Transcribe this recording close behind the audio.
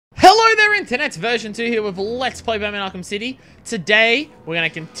Dear Internet, version 2 here with Let's Play Batman Arkham City. Today, we're going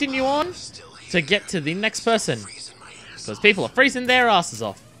to continue on to get to the next person. Because people are freezing their asses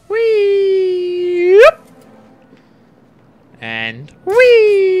off. Whee! And whee!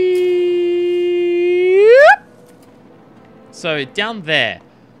 So, down there.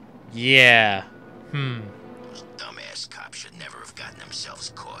 Yeah. Dumbass cops should never have gotten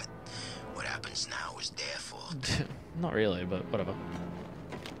themselves caught. What happens now is their fault. Not really, but whatever.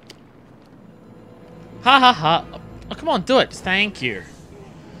 Ha ha ha. Oh, come on, do it. Thank you.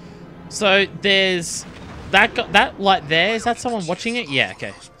 So there's that light there. Is that someone watching it? Yeah,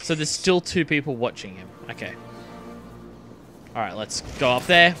 okay. So there's still two people watching him. Okay. Alright, let's go up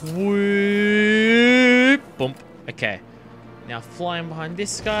there. Whoop. Boom. Okay. Now flying behind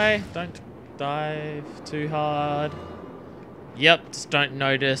this guy. Don't dive too hard. Yep, just don't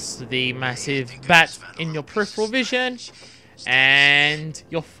notice the massive bat in your peripheral vision. And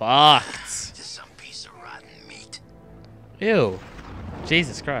you're fucked. Ew.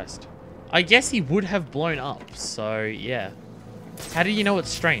 Jesus Christ. I guess he would have blown up, so yeah. How do you know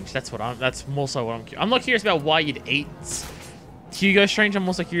it's strange? That's more so what I'm not curious about why you'd eat Hugo Strange. I'm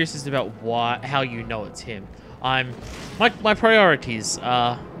also curious as about how you know it's him. My priorities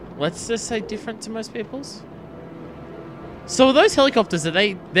are, let's just say, different to most people's. So those helicopters,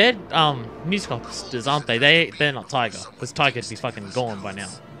 they're news helicopters, aren't they? They're not Tiger, because Tiger'd be fucking gone by now.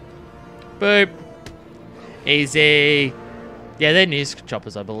 Boop. Easy. Yeah, they're news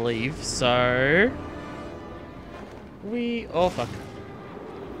choppers, I believe. So oh fuck.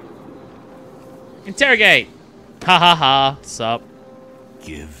 Interrogate. Ha ha ha. Sup.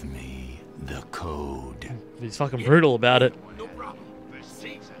 Give me the code. He's fucking brutal about it. No problem.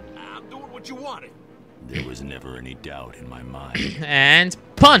 I'm doing what you wanted. There was never any doubt in my mind. And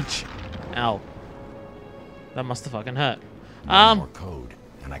punch. Ow. That must have fucking hurt. More code,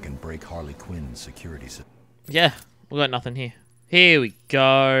 and I can break Harley Quinn's security system. Yeah, we got nothing here. Here we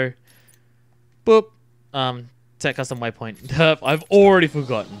go. Boop. Set custom waypoint. Derp, I've already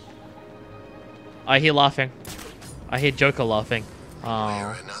forgotten. I hear laughing. I hear Joker laughing.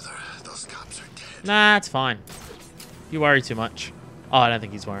 Oh. Those cops are dead. Nah, it's fine. You worry too much. Oh, I don't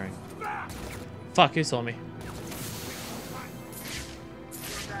think he's worrying. Fuck, who saw me?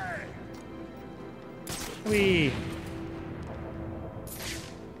 Wee.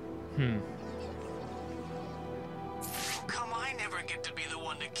 Come, I never get to be the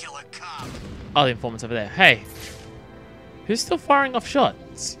one to kill a cop. Oh, the informant's over there. Hey. Who's still firing off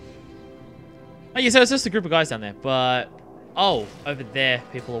shots? Oh, yeah, so it's just a group of guys down there, but... Oh, over there,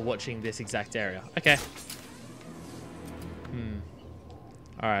 people are watching this exact area. Okay.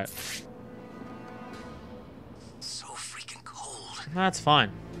 Alright. So freaking cold. That's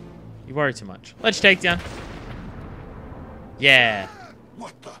fine. You worry too much. Let's take down. Yeah.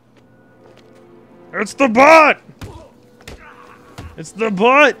 What the? It's the bot! It's the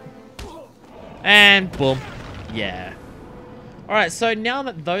bot! And boom. Yeah. Alright, so now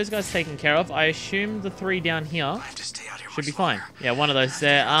that those guys taken care of, I assume the three down here I have to stay out here should be much fine. longer. Yeah, one of those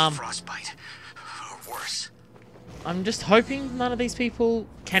there. Frostbite. Or worse. I'm just hoping none of these people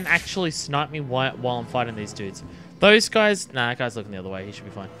can actually snipe me while I'm fighting these dudes. Those guys... Nah, that guy's looking the other way. He should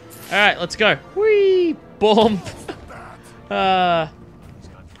be fine. Alright, let's go. Whee! Boom! Oh.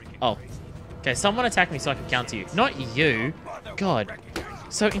 Okay, someone attack me so I can counter you. Not you. God.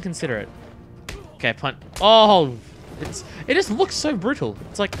 So inconsiderate. Okay, punt. Oh! It just looks so brutal.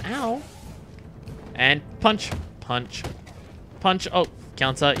 It's like, ow. And punch. Punch. Punch. Oh,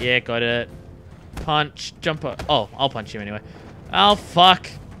 counter. Yeah, got it. Punch. Jumper. Oh, I'll punch you anyway. Oh, fuck.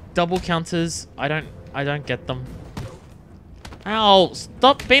 Double counters. I don't get them. Ow.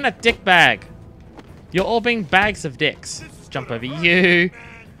 Stop being a dick bag. You're all being bags of dicks. Jump over you.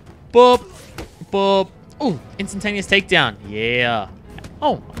 Boop. Boop. Oh, instantaneous takedown. Yeah.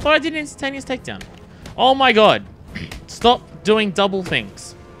 Oh, I thought I did an instantaneous takedown. Oh my god. Stop doing double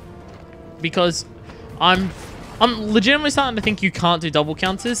things. Because I'm legitimately starting to think you can't do double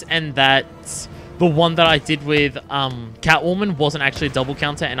counters, and that the one that I did with Catwoman wasn't actually a double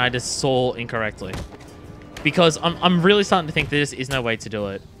counter and I just saw incorrectly. Because I'm really starting to think there just is no way to do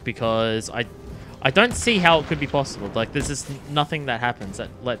it, because I don't see how it could be possible. Like, there's just nothing that happens that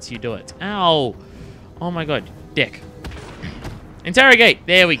lets you do it. Ow. Oh my god. Dick. Interrogate.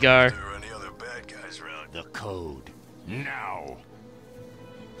 There we go. The code. Now.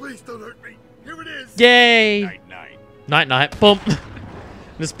 Please don't hurt me. Here it is. Yay. Night, night. Night, night. Boom.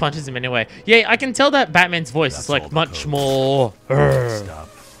 Just punches him anyway. Yeah, I can tell that Batman's voice is like much more... Stop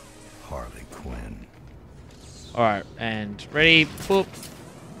Harley Quinn. Alright, and ready. Boop.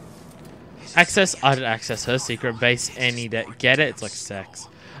 Access. I did access her secret base any day. Get it? It's like sex.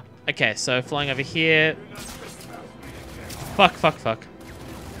 Okay, so flying over here. Fuck, fuck, fuck.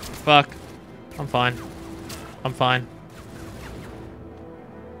 Fuck. I'm fine. I'm fine.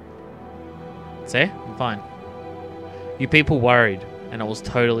 See? I'm fine. You people worried, and it was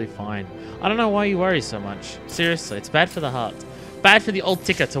totally fine. I don't know why you worry so much. Seriously, it's bad for the heart. Bad for the old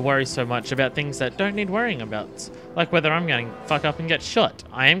ticker to worry so much about things that don't need worrying about. Like whether I'm going to fuck up and get shot.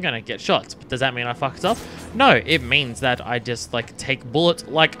 I am going to get shot. But does that mean I fucked up? No, it means that I just like take bullets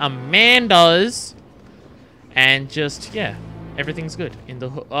like a man does. And just, yeah, everything's good. In the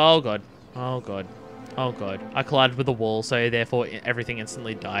oh god. Oh god. Oh god. I collided with the wall, so therefore everything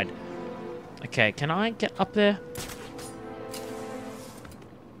instantly died. Okay, can I get up there?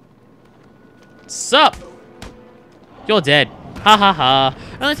 Sup? You're dead. Ha ha ha.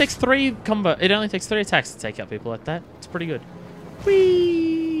 It only takes 3 attacks to take out people like that. It's pretty good.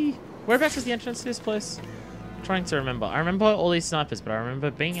 Whee! Whereabouts is the entrance to this place? I'm trying to remember. I remember all these snipers, but I remember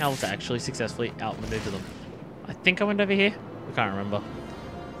being able to actually successfully outmaneuver them. I think I went over here. I can't remember.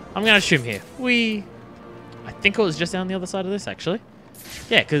 I'm gonna assume here. Whee! I think it was just down the other side of this, actually.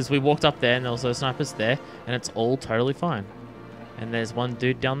 Yeah, because we walked up there and there was those snipers there, and it's all totally fine. And there's one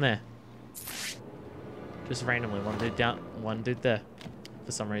dude down there. Just randomly, one dude there.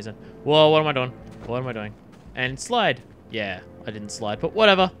 For some reason. Whoa, what am I doing? What am I doing? And slide. Yeah, I didn't slide, but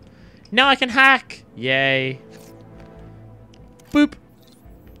whatever. Now I can hack! Yay. Boop.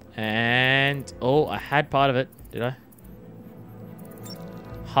 And, oh, I had part of it. Did I?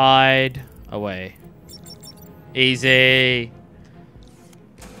 Hide away. Easy.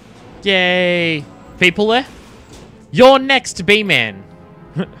 Yay. People there? You're next, B-Man.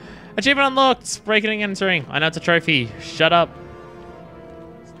 Achievement unlocked. Breaking and entering. I know it's a trophy. Shut up.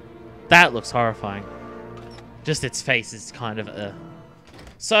 That looks horrifying. Just its face is kind of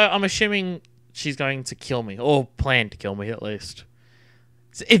So I'm assuming she's going to kill me. Or plan to kill me, at least.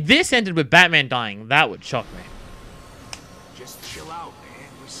 So if this ended with Batman dying, that would shock me. Just chill out, man.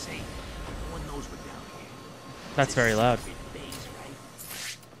 We're safe. No one knows we're down here. That's very loud. Days,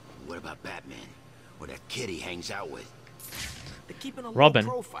 right? What about Batman? Or that kid he hangs out with? They're keeping a Robin.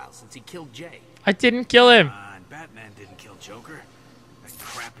 low profile since he killed Jay. I didn't kill him. And Batman didn't kill Joker. That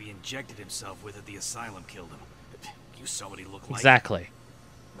crap he injected himself with at the asylum killed him. You saw what he looked like. Exactly.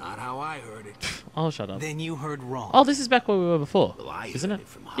 Not how I heard it. Oh, shut up. Then you heard wrong. Oh, this is back where we were before, Well, I isn't heard it?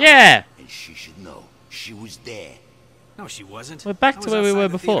 from Harley, Yeah. And she should know. She was there. No, she wasn't. We're back I to was where we outside were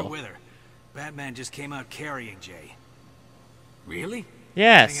the theater before. with her. Batman just came out carrying Jay. Really? The thing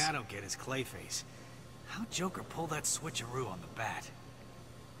Yes. I don't get is Clayface. How'd Joker pull that switcheroo on the bat?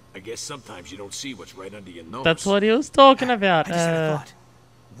 I guess sometimes you don't see what's right under your nose. That's what he was talking about. I just had a thought.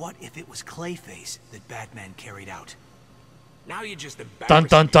 What if it was Clayface that Batman carried out? Now you're just embarrassing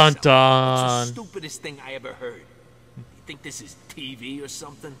Dun dun dun yourself. dun. It's the stupidest thing I ever heard. You think this is TV or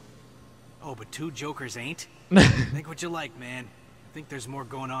something? Oh, but 2 Jokers ain't? Think what you like, man. I think there's more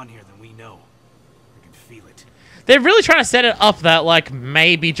going on here than we know. I can feel it. They're really trying to set it up that, like,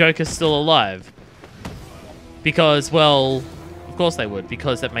 maybe Joker's still alive. Because, well, of course they would.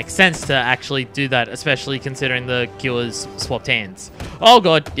 Because that makes sense to actually do that, especially considering the killers swapped hands. Oh,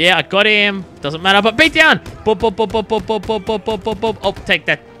 God. Yeah, I got him. Doesn't matter, but beat down. Boop, boop, boop, boop, boop, boop, boop, boop, boop, boop, boop. Oh,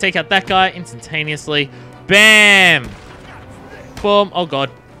 take out that guy instantaneously. Bam. Boom. Oh, God.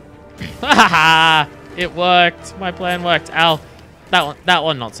 Ha ha ha. It worked. My plan worked. Ow. That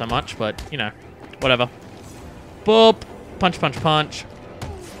one not so much, but, you know, whatever. Boop. Punch, punch, punch.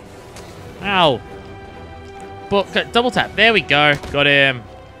 Ow. Boop. Double tap. There we go. Got him.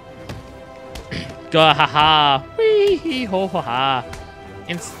 Go, haha. Wee ho ha ha.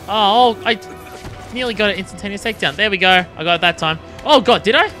 Oh, I nearly got an instantaneous takedown. There we go. I got it that time. Oh, God,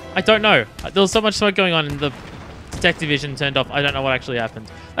 did I? I don't know. There was so much smoke going on and the detective vision turned off. I don't know what actually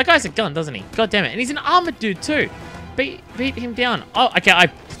happened. That guy's a gun, doesn't he? God damn it. And he's an armored dude, too. Beat him down. Oh, okay. I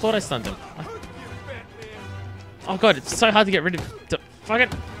thought I stunned him. Oh, God. It's so hard to get rid of. Fuck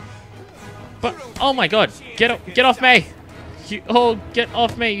it. But, oh, my God. Get off me. You all get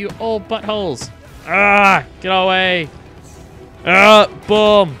off me, you all buttholes. Ah, get away.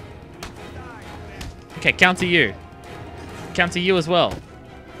 Boom. Okay, counter you. Counter you as well.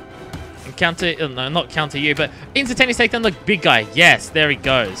 And counter, no, not counter you, but instantaneous takedown the big guy. Yes, there he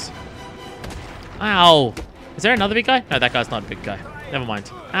goes. Ow. Is there another big guy? No, that guy's not a big guy. Never mind.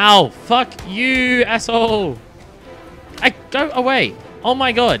 Ow, fuck you, asshole. Hey, go away. Oh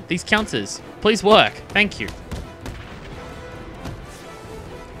my God, these counters. Please work. Thank you.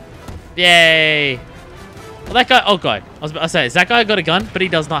 Yay. Well, that guy, oh God. I was about to say, is that guy got a gun? But he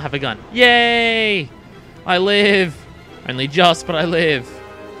does not have a gun. Yay. I live. Only just, but I live.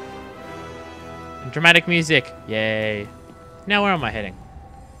 And dramatic music. Yay. Now where am I heading?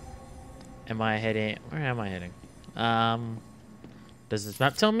 Am I heading? Where am I heading? Does this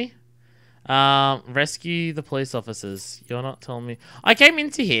map tell me? Rescue the police officers. You're not telling me. I came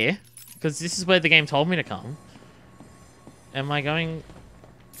into here because this is where the game told me to come. Am I going?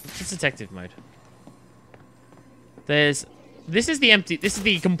 It's detective mode. This is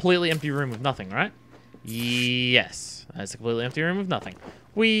the completely empty room with nothing, right? Yes. That's a completely empty room with nothing.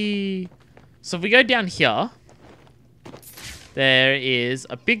 So if we go down here, there is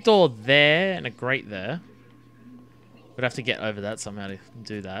a big door there and a grate there. We'd have to get over that somehow to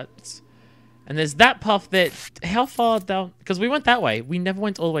do that. And there's that path there. How far down? Because we went that way. We never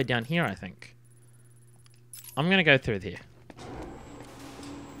went all the way down here, I think. I'm going to go through here.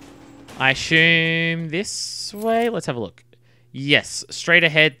 I assume this way. Let's have a look. Yes, straight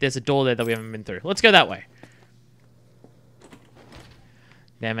ahead. There's a door there that we haven't been through. Let's go that way.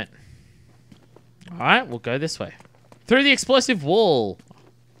 Damn it. Alright, we'll go this way. Through the explosive wall.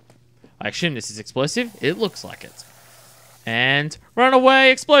 I assume this is explosive. It looks like it. And run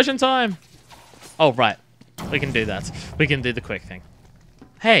away. Explosion time. Oh, right. We can do that. We can do the quick thing.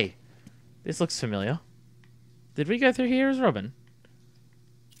 Hey. This looks familiar. Did we go through here as Robin?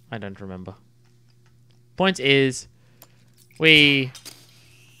 I don't remember. Point is,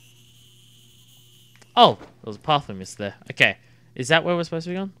 oh, there was a path we missed there. Okay. Is that where we're supposed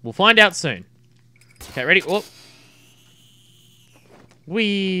to be going? We'll find out soon. Okay, ready? Whoop.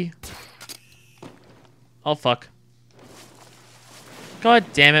 Oh, fuck. God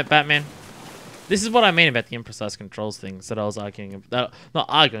damn it, Batman. This is what I mean about the imprecise controls things that I was arguing about. Not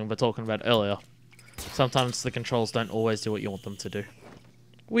arguing, but talking about earlier. Sometimes the controls don't always do what you want them to do.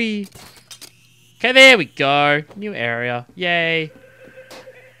 Okay, there we go. New area. Yay.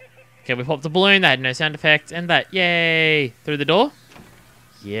 Okay, we popped a balloon. That had no sound effect. And that. Yay. Through the door?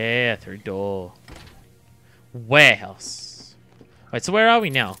 Yeah, through door. Warehouse. Wait, so where are we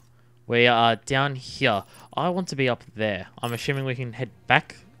now? We are down here. I want to be up there. I'm assuming we can head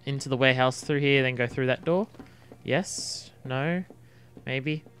back into the warehouse through here, then go through that door. Yes? No?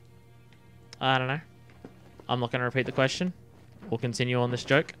 Maybe? I don't know. I'm not going to repeat the question. We'll continue on this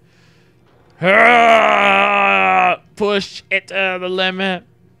joke. Push it to the limit.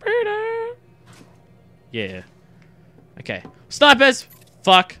 Yeah. Okay. Snipers!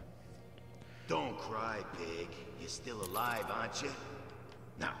 Fuck. Don't cry, pig. You're still alive, aren't you?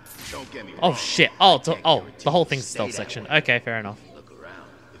 Now, don't get me wrong. Oh, shit. Oh, the whole thing's stealth section. Okay, fair enough. Look around.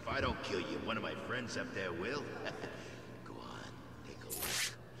 If I don't kill you, one of my friends up there will. Go on, take a look.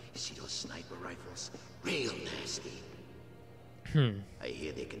 You see those sniper rifles? Real nasty. I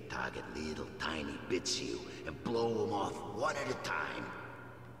hear they can target little tiny bits of you and blow them off one at a time.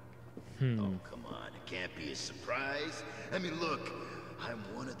 Oh, come on. It can't be a surprise. I mean, look. I'm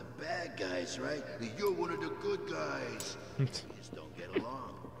one of the bad guys, right? You're one of the good guys. We just don't get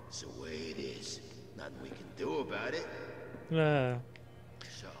along. It's the way it is. Nothing we can do about it.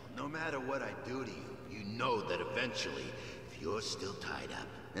 So, no matter what I do to you, you know that eventually, if you're still tied up,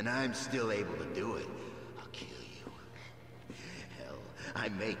 and I'm still able to do it, I'll kill you. Hell, I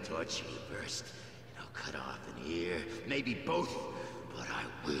may torture you first. You know, cut off an ear, maybe both, but I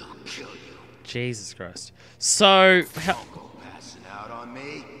will kill you. Jesus Christ. So, Don't go passing out on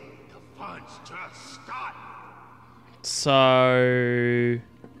me. The fun's just starting. So,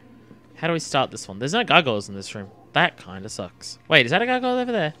 how do we start this one? There's no gargoyles in this room. That kind of sucks. Wait, is that a gargoyle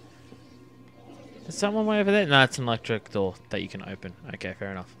over there? Is someone way over there? No, it's an electric door that you can open. Okay,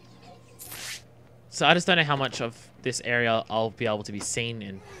 fair enough. So I just don't know how much of this area I'll be able to be seen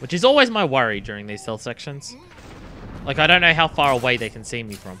in, which is always my worry during these stealth sections. Like, I don't know how far away they can see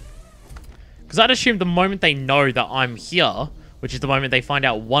me from. Because I'd assume the moment they know that I'm here, which is the moment they find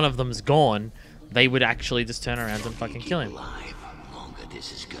out one of them's gone, they would actually just turn around and fucking kill him. Longer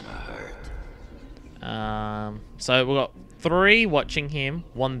this is gonna hurt. So we've got 3 watching him,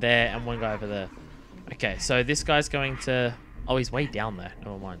 1 there, and 1 guy over there. Okay, so this guy's going to... Oh, he's way down there.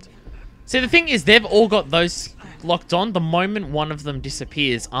 Never mind. See, the thing is, they've all got those locked on. The moment one of them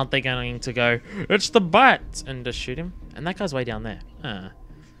disappears, aren't they going to go, it's the bat, and just shoot him? And that guy's way down there.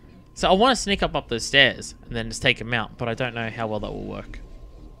 So I want to sneak up those stairs and then just take him out, but I don't know how well that will work.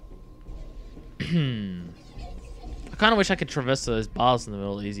 I kind of wish I could traverse those bars in the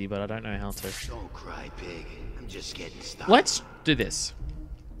middle easy, but I don't know how to. Don't cry, pig. I'm just getting started. Let's do this.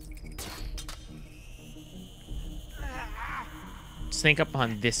 Sneak up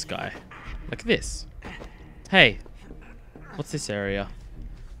behind this guy. Like this. Hey. What's this area?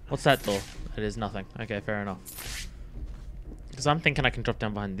 What's that door? It is nothing. Okay, fair enough. Because I'm thinking I can drop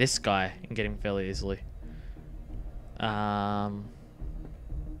down behind this guy and get him fairly easily. Let's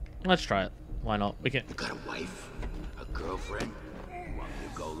try it. Why not? We can. You got a wife? A girlfriend? You want me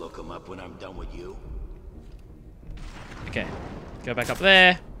to go look him up when I'm done with you. Okay. Go back up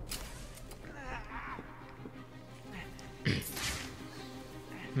there.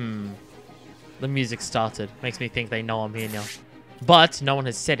 The music started. Makes me think they know I'm here now. But no one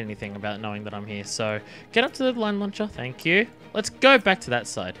has said anything about knowing that I'm here, so get up to the line launcher. Thank you. Let's go back to that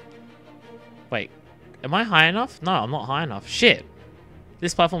side. Wait, am I high enough? No, I'm not high enough. Shit.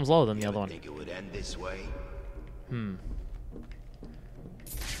 This platform's lower than the other one. Think it would end this way? So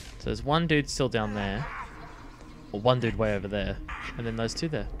there's one dude still down there. Or one dude way over there. And then those two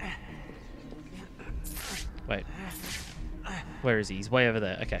there. Wait. Where is he? He's way over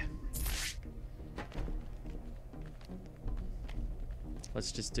there. Okay.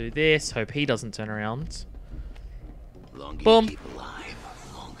 Let's just do this. Hope he doesn't turn around. Longer Boom. you keep alive,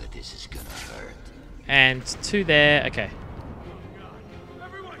 longer this is gonna hurt. And two there. Okay.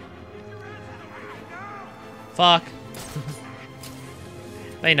 Fuck.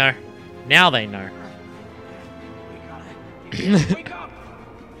 They know. Now they know. Wake up!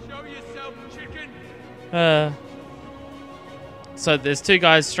 Show yourself, chicken! So there's two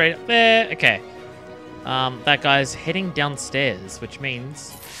guys straight up there. Okay. That guy's heading downstairs, which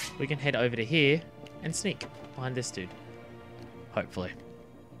means we can head over to here and sneak behind this dude. Hopefully.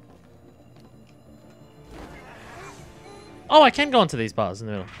 Oh, I can go onto these bars in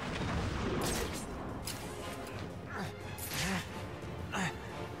the middle.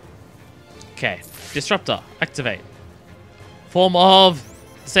 Okay. Disruptor. Activate. Form of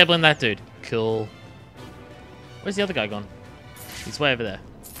disabling that dude. Cool. Where's the other guy gone? He's way over there.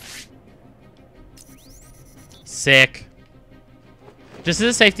 Sick. Just as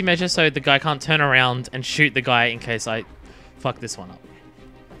a safety measure so the guy can't turn around and shoot the guy in case I fuck this one up.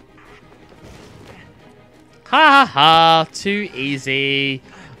 Ha ha ha. Too easy.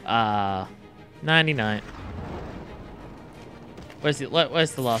 99. Where's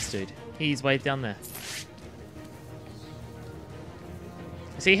the last dude? He's way down there.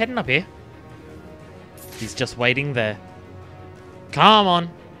 Is he heading up here? He's just waiting there. Come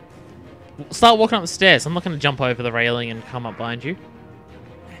on. Start walking up the stairs. I'm not going to jump over the railing and come up behind you.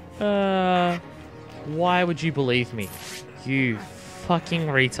 Why would you believe me? You fucking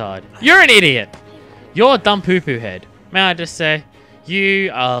retard. You're an idiot. You're a dumb poo-poo head. May I just say, you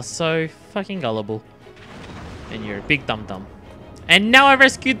are so fucking gullible. And you're a big dum-dum. And now I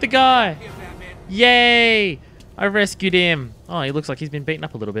rescued the guy. Yay. I rescued him. Oh, he looks like he's been beaten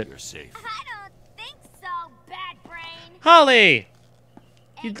up a little bit. You're safe. I don't think so, bad brain. Harley!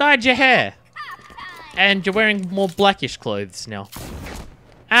 You dyed your hair. And you're wearing more blackish clothes now.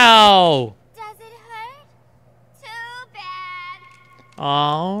 Ow! Does it hurt? Too bad.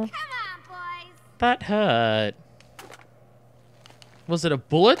 Oh, Come on, boys. that hurt. Was it a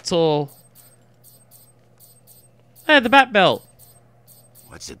bullet or... Hey, the bat belt.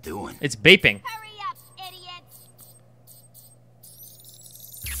 What's it doing? It's beeping. Hurry up, idiots.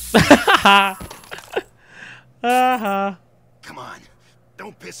 Come on.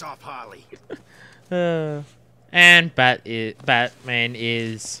 Don't piss off Harley. And Batman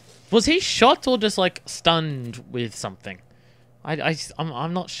is... Was he shot or just like stunned with something?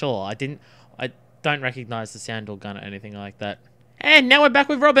 I'm not sure. I don't recognize the sound or gun or anything like that. And now we're back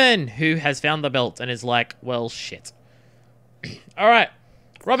with Robin, who has found the belt and is like, well, shit. All right,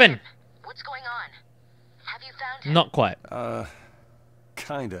 Robin. What's going on? Have you found him? Not quite.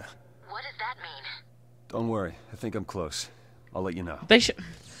 Kinda. What does that mean? Don't worry. I think I'm close. I'll let you know. They should...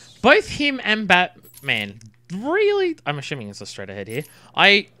 Both him and Batman really... I'm assuming it's a straight ahead here.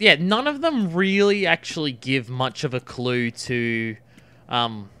 Yeah, none of them really actually give much of a clue to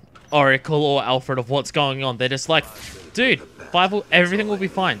Oracle or Alfred of what's going on. They're just like, dude, everything will be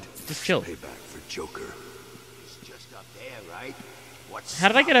fine. Just chill. Payback for Joker. It's just up there, right? What's How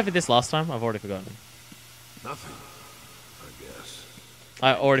did I get over this last time? I've already forgotten. nothing? I guess.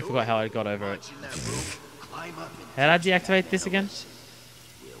 I already forgot how I got over it. In that room, climb up and How did I deactivate this again?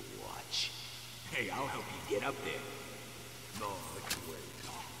 we'll watch. Hey, I'll help you get up there. No, I can wait.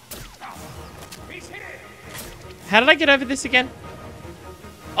 He's hit it! How did I get over this again?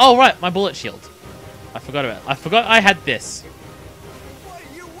 Oh, right, my bullet shield. I forgot about it. I forgot I had this. What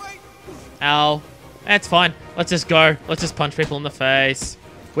are you waiting? Ow. That's fine. Let's just go. Let's just punch people in the face.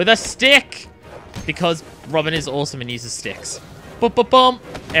 With a stick! Because Robin is awesome and uses sticks. Boom, boom, boom.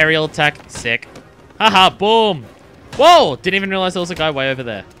 Aerial attack. Sick. Haha, boom. Whoa! Didn't even realize there was a guy way over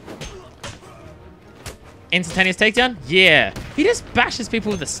there. Instantaneous takedown? Yeah. He just bashes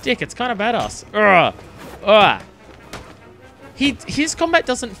people with a stick. It's kind of badass. Ugh. Ugh. His combat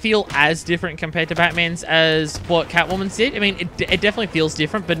doesn't feel as different compared to Batman's as what Catwoman's did. I mean, it definitely feels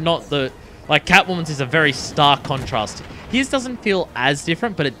different, but not the Like, Catwoman's is a very stark contrast. His doesn't feel as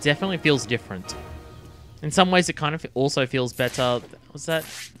different, but it definitely feels different. In some ways, it kind of also feels better. What's that?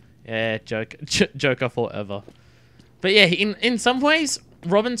 Yeah, Joker forever. But yeah, in some ways,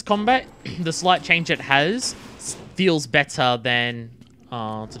 Robin's combat, the slight change it has, feels better than...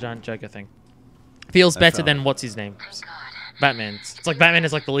 Oh, it's a giant Joker thing. Feels better than what's his name? Batman's. It's like Batman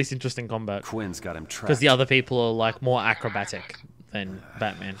is like the least interesting combat. Quinn's got him trapped. Because the other people are like more acrobatic than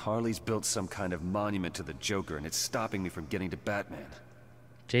Batman. Harley's built some kind of monument to the Joker, and it's stopping me from getting to Batman.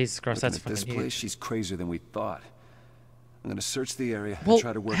 Jesus Christ, that's Looking at fucking this place, huge. she's crazier than we thought. I'm gonna search the area Well, and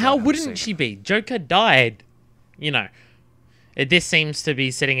try to work how out to wouldn't save she her. be? Joker died. You know. This seems to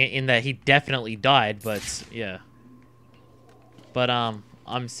be setting it in that he definitely died, but yeah. But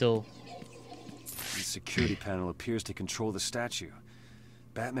I'm still... The security panel appears to control the statue.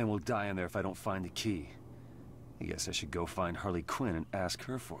 Batman will die in there if I don't find the key. I guess I should go find Harley Quinn and ask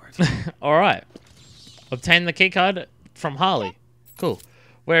her for it. Alright. Obtain the keycard from Harley. Cool.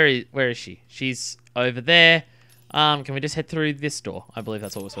 Where is she? She's over there. Can we just head through this door? I believe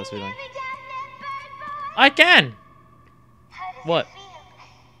that's what we're supposed to be doing. I can! What?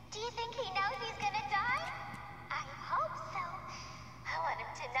 Do you think he knows he's gonna die? I hope so. I want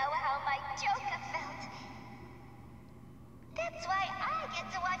him to know how my Joker felt. That's why I get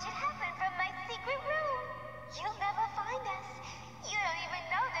to watch it happen from my secret room. You'll never find us. You don't even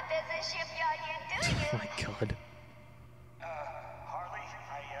know that there's a shipyard here, do you? Oh my god. Harley,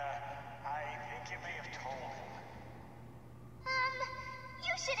 I think you may have told him.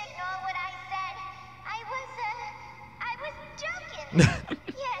 You should ignore what I said. I was joking.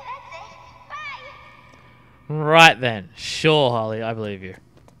 Yeah, that's it. Bye. Right then. Sure, Harley. I believe you.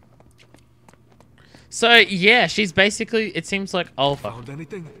 So, yeah, she's basically... It seems like... Oh, fuck. Found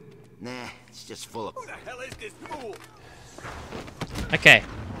anything? Nah, it's just full of... Who the hell is this fool? Okay.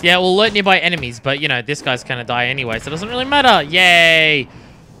 Yeah, we'll alert nearby enemies, but, you know, this guy's gonna die anyway, so it doesn't really matter. Yay!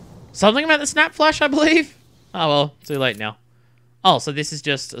 Something about the snap flash, I believe? Oh, well. Too late now. Oh, so this is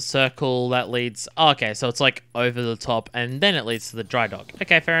just a circle that leads... Oh, okay, so it's like over the top, and then it leads to the dry dock.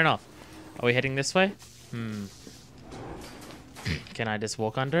 Okay, fair enough. Are we heading this way? Can I just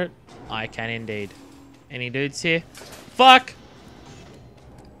walk under it? I can indeed. Any dudes here? Fuck!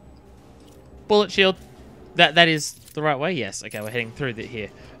 Bullet shield. That is the right way? Yes. Okay, we're heading through here.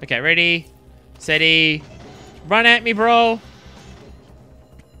 Okay, ready? Steady. Run at me, bro!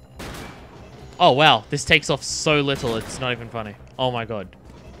 Oh, wow. This takes off so little, it's not even funny. Oh my god.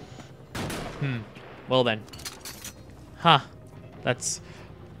 Well then. Huh. That's...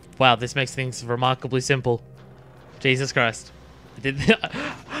 Wow, this makes things remarkably simple. Jesus Christ.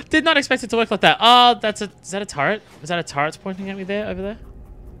 I did not expect it to work like that. Oh, that's a... Is that a turret? Is that a turret pointing at me there, over there?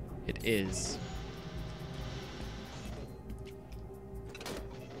 It is.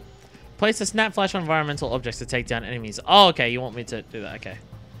 Place a snap flash on environmental objects to take down enemies. Oh, okay, you want me to do that. Okay.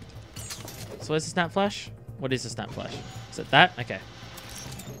 So where's the snap flash? What is the snap flash? Is it that? Okay.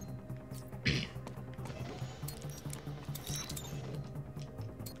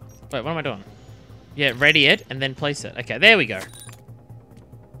 Wait, what am I doing? Yeah, ready it and then place it. Okay, there we go.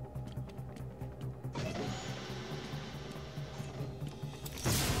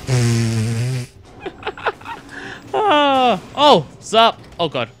 Oh, sup? Oh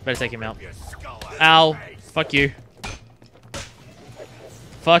god, better take him out. Ow. Fuck you.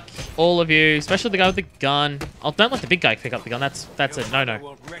 Fuck all of you, especially the guy with the gun. Oh, don't let the big guy pick up the gun. That's a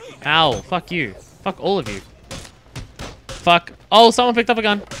no-no. Ow. Fuck you. Fuck all of you. Fuck. Oh, someone picked up a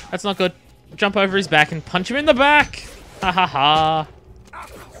gun. That's not good. Jump over his back and punch him in the back. Ha ha ha.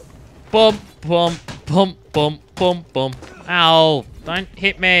 Boom, boom, boom, boom, boom, boom. Ow. Don't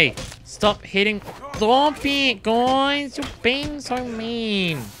hit me. Stop hitting. Stop it, guys. You're being so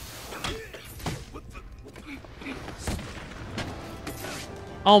mean.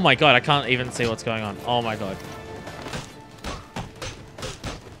 Oh my god, I can't even see what's going on. Oh my god.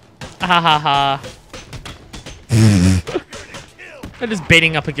 Ha ha ha. They're just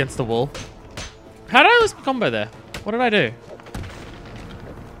beating up against the wall. How did I lose my combo there? What did I do?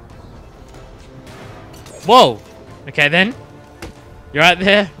 Whoa. Okay then. You're right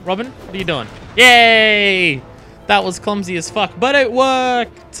there, Robin? What are you doing? Yay! That was clumsy as fuck, but it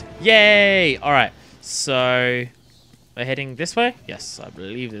worked! Yay! Alright, so... We're heading this way? Yes, I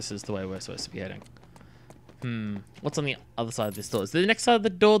believe this is the way we're supposed to be heading. What's on the other side of this door? Is the next side of the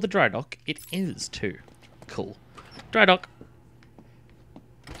door the dry dock? It is too. Cool. Dry dock.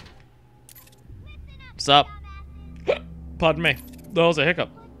 What's up? Pardon me. That was a hiccup.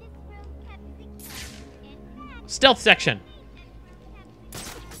 Stealth section.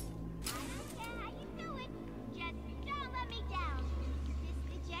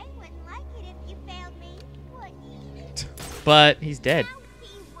 but he's dead. No,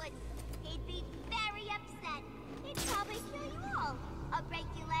 he wouldn't. He'd be very upset. He'd probably kill you all. Or break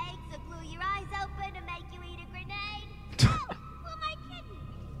your legs, or glue your eyes open, or make you eat a grenade. Oh, who am I kidding?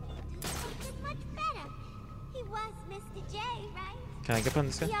 He'd do something much better. He was Mr. J, right? Can I get on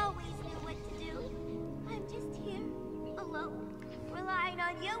this guy? He always knew what to do. I'm just here, alone, relying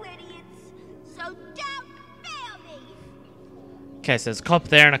on you idiots. So don't fail me! Okay, so there's a cop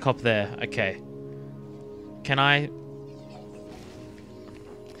there and a cop there. Okay. Can I...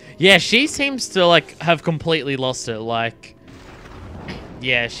 Yeah, she seems to, like, have completely lost it. Like...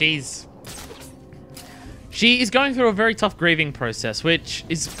 Yeah, she is going through a very tough grieving process, which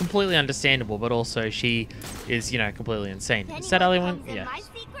is completely understandable, but also she is, you know, completely insane. Is that anyone? Yeah. My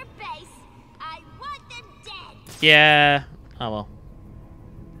secret base, I want them dead. Yeah. Oh, well.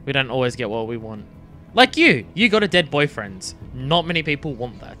 We don't always get what we want. Like you. You got a dead boyfriend. Not many people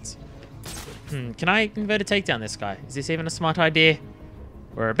want that. Can I convert a takedown this guy? Is this even a smart idea?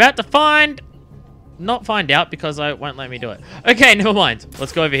 We're about to not find out because I won't let me do it. Okay, never mind.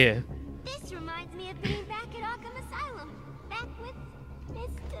 Let's go over here. This reminds me of being back at Arkham Asylum. Back with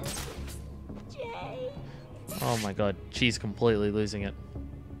Mr. J. Oh my god. She's completely losing it.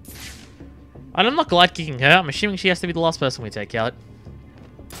 And I'm not glad kicking her. I'm assuming she has to be the last person we take out.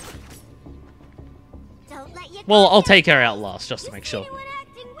 Don't let your Well, I'll take her out last just to make sure. anyone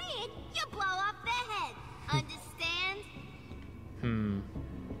acting weird, you blow off their head. Understand?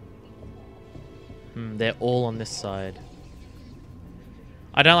 They're all on this side.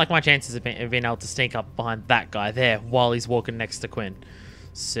 I don't like my chances of being able to sneak up behind that guy there while he's walking next to Quinn.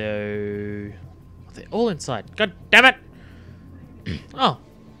 So... They're all inside. God damn it! Oh,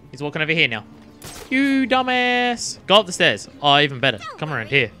 he's walking over here now. You dumbass! Go up the stairs. Oh, even better. Don't Come around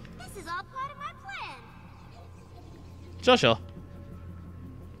worry. here. This is all part of my plan. Sure, sure.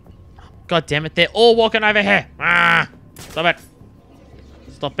 God damn it, they're all walking over here. Ah! Stop it.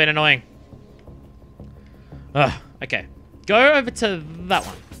 Stop being annoying. Ugh, okay. Go over to that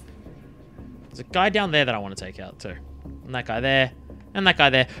one. There's a guy down there that I want to take out too. And that guy there. And that guy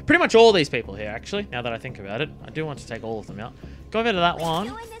there. Pretty much all these people here, actually, now that I think about it. I do want to take all of them out. Go over to that one.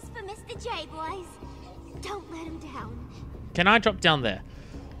 Doing this for Mr. J, boys. Don't let him down. Can I drop down there?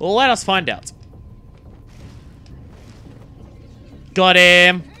 Well, let us find out. Got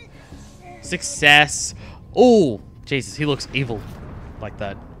him. Success. Oh, Jesus, he looks evil like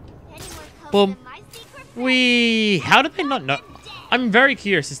that. Anyone comes Boom. in my secret Wee. How did they not know? I'm very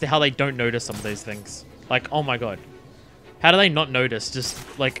curious as to how they don't notice some of these things. Like, oh my god. How do they not notice just,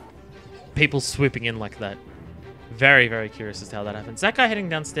 like, people swooping in like that? Very, very curious as to how that happens. Is that guy heading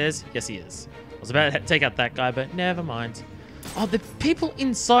downstairs? Yes, he is. I was about to take out that guy, but never mind. Oh, the people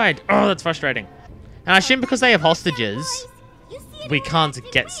inside. Oh, that's frustrating. And I assume because they have hostages, we can't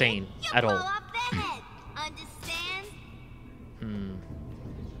get seen at all.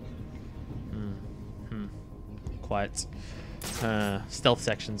 Quiet. Stealth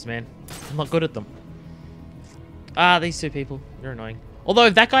sections, man. I'm not good at them. Ah, these two people. They're annoying. Although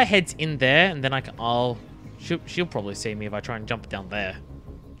if that guy heads in there, and then I can... Oh, she'll probably see me if I try and jump down there.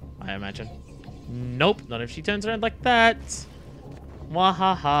 I imagine. Nope, not if she turns around like that.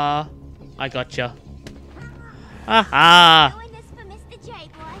 Wahaha. I gotcha. Aha.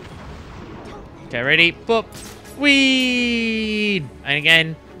 Okay, ready? Boop. Weed. And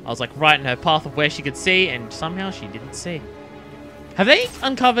again, I was like right in her path of where she could see, and somehow she didn't see. Have they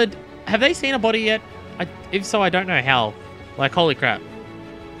uncovered... Have they seen a body yet? If so, I don't know how. Like, holy crap.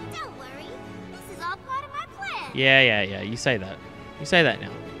 Don't worry. This is all part of my plan. Yeah. You say that. You say that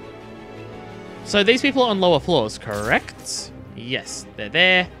now. So these people are on lower floors, correct? Yes, they're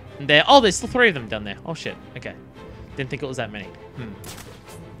there. And there. Oh, there's still 3 of them down there. Oh, shit. Okay. Didn't think it was that many. If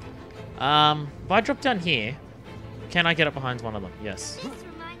I drop down here, can I get up behind one of them? Yes. This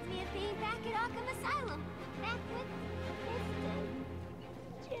reminds me of being back at Arkham Asylum. Back with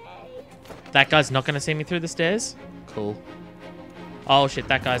Mr. J. That guy's not going to see me through the stairs? Cool. Oh, shit.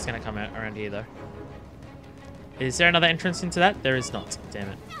 That guy's going to come out around here, though. Is there another entrance into that? There is not. Damn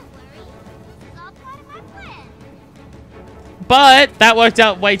it. Don't worry. This is all part of my plan. But that worked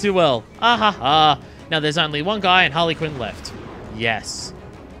out way too well. Ah ha ha. Now there's only one guy and Harley Quinn left. Yes.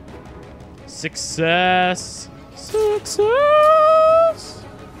 Success. Success.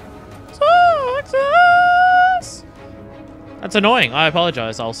 Success. That's annoying. I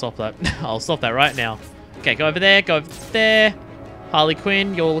apologize. I'll stop that. I'll stop that right now. Okay, go over there. Go over there. Harley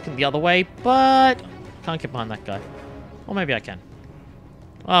Quinn, you're looking the other way, but can't get behind that guy. Or maybe I can.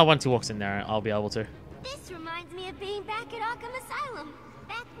 Oh, once he walks in there, I'll be able to. This reminds me of being back at Arkham Asylum.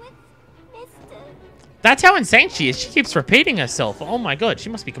 Back with Mr. That's how insane she is. She keeps repeating herself. Oh my god, she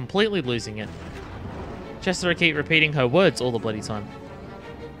must be completely losing it. Chester will keep repeating her words all the bloody time.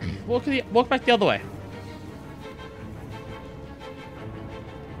 Walk back the other way.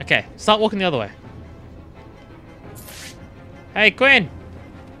 Okay, start walking the other way. Hey, Quinn!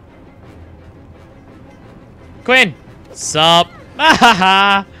 Quinn! Sup?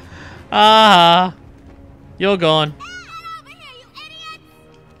 Ah, ah, you're gone.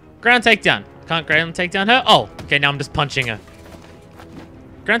 Ground takedown. Can't ground takedown her? Oh, okay, now I'm just punching her.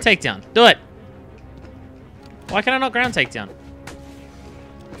 Ground takedown. Do it. Why can I not ground takedown?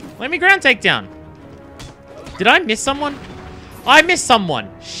 Let me ground takedown. Did I miss someone? I missed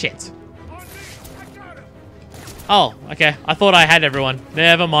someone. Shit. Oh, okay. I thought I had everyone.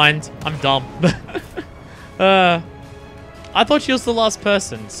 Never mind. I'm dumb. I thought she was the last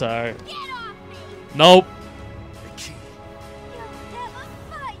person, so... Nope.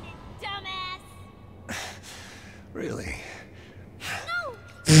 Really? No!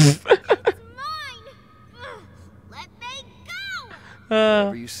 It's mine! Let me go!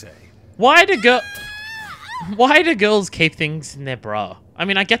 Whatever you say. Why do girls keep things in their bra? I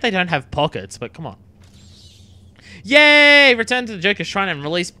mean, I get they don't have pockets, but come on. Yay! Return to the Joker Shrine and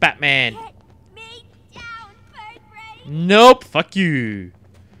release Batman. Get me down, bird brain! Nope. Fuck you.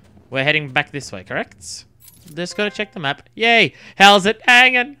 We're heading back this way, correct? Just gotta check the map. Yay! How's it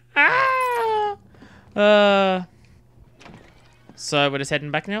hanging? Ah! So we're just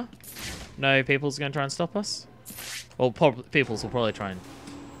heading back now? No people's gonna try and stop us? Well, peoples will probably try and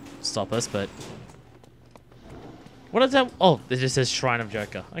stop us, but... What is that? Oh, this just says Shrine of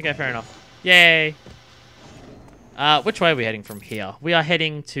Joker. Okay, fair enough. Yay! Which way are we heading from here? We are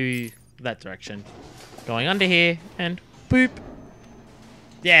heading to that direction. Going under here, and boop.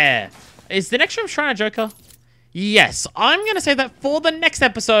 Yeah. Is the next room Shrine of Joker? Yes, I'm going to say that for the next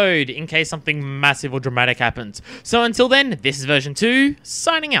episode, in case something massive or dramatic happens. So until then, this is version 2,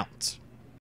 signing out.